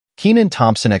Keenan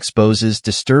Thompson exposes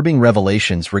disturbing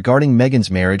revelations regarding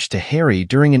Meghan's marriage to Harry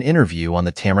during an interview on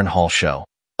the Tamron Hall Show,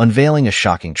 unveiling a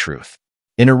shocking truth.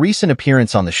 In a recent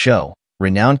appearance on the show,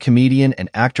 renowned comedian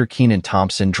and actor Keenan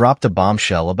Thompson dropped a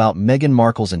bombshell about Meghan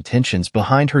Markle's intentions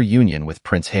behind her union with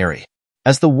Prince Harry.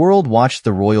 As the world watched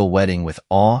the royal wedding with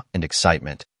awe and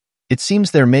excitement, it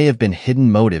seems there may have been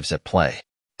hidden motives at play.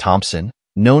 Thompson,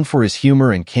 known for his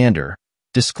humor and candor,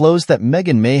 disclosed that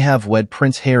Meghan may have wed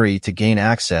Prince Harry to gain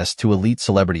access to elite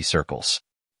celebrity circles.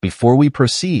 Before we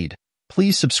proceed,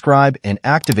 please subscribe and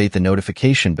activate the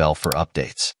notification bell for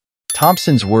updates.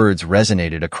 Thompson's words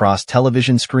resonated across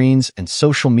television screens and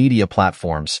social media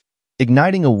platforms,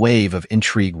 igniting a wave of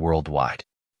intrigue worldwide.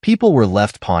 People were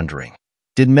left pondering,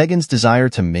 did Meghan's desire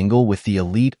to mingle with the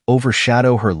elite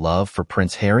overshadow her love for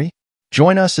Prince Harry?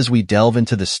 Join us as we delve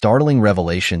into the startling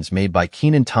revelations made by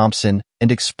Keenan Thompson and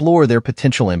explore their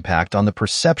potential impact on the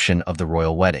perception of the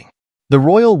royal wedding. The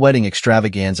royal wedding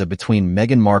extravaganza between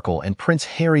Meghan Markle and Prince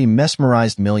Harry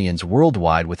mesmerized millions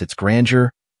worldwide with its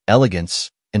grandeur,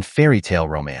 elegance, and fairy tale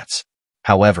romance.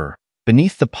 However,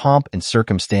 beneath the pomp and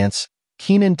circumstance,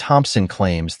 Keenan Thompson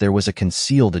claims there was a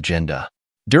concealed agenda.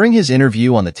 During his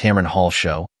interview on the Tamron Hall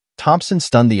Show, Thompson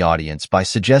stunned the audience by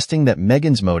suggesting that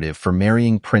Meghan's motive for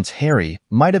marrying Prince Harry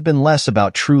might have been less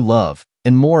about true love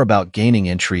and more about gaining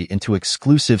entry into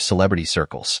exclusive celebrity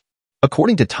circles.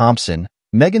 According to Thompson,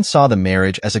 Meghan saw the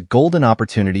marriage as a golden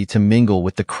opportunity to mingle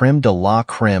with the creme de la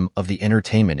creme of the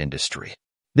entertainment industry.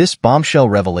 This bombshell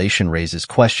revelation raises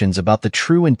questions about the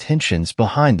true intentions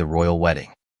behind the royal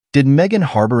wedding. Did Meghan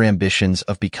harbor ambitions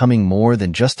of becoming more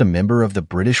than just a member of the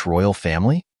British royal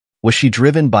family? Was she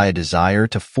driven by a desire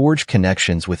to forge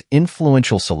connections with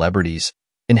influential celebrities,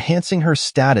 enhancing her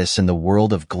status in the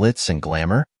world of glitz and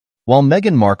glamour? While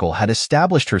Meghan Markle had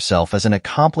established herself as an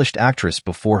accomplished actress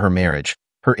before her marriage,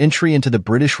 her entry into the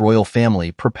British royal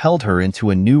family propelled her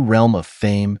into a new realm of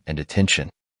fame and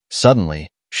attention. Suddenly,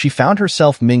 she found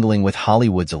herself mingling with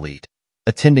Hollywood's elite,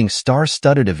 attending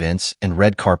star-studded events and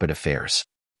red carpet affairs.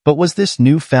 But was this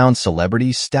newfound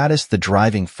celebrity status the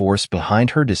driving force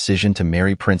behind her decision to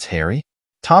marry Prince Harry?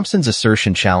 Thompson's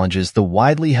assertion challenges the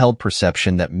widely held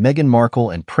perception that Meghan Markle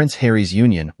and Prince Harry's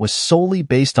union was solely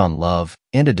based on love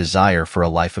and a desire for a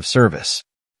life of service.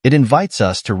 It invites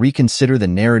us to reconsider the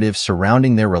narrative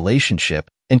surrounding their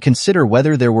relationship and consider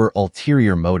whether there were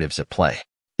ulterior motives at play.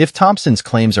 If Thompson's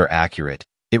claims are accurate,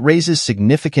 it raises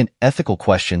significant ethical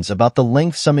questions about the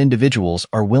length some individuals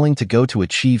are willing to go to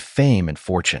achieve fame and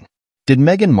fortune. Did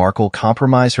Meghan Markle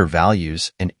compromise her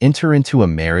values and enter into a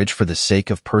marriage for the sake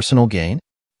of personal gain?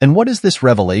 And what does this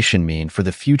revelation mean for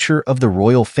the future of the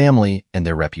royal family and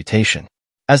their reputation?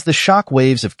 As the shock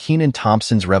waves of Keenan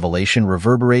Thompson's revelation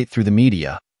reverberate through the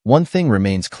media, one thing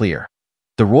remains clear.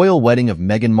 The royal wedding of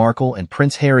Meghan Markle and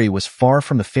Prince Harry was far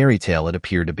from the fairy tale it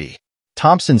appeared to be.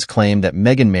 Thompson's claim that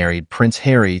Meghan married Prince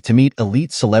Harry to meet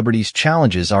elite celebrities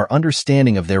challenges our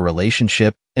understanding of their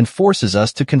relationship and forces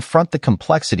us to confront the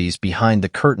complexities behind the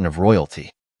curtain of royalty.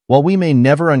 While we may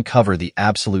never uncover the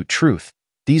absolute truth,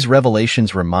 these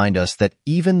revelations remind us that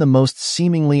even the most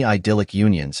seemingly idyllic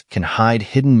unions can hide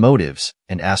hidden motives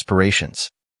and aspirations.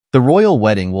 The royal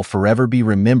wedding will forever be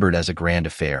remembered as a grand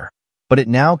affair, but it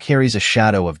now carries a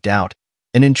shadow of doubt,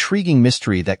 an intriguing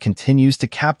mystery that continues to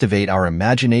captivate our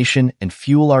imagination and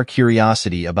fuel our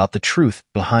curiosity about the truth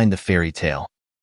behind the fairy tale.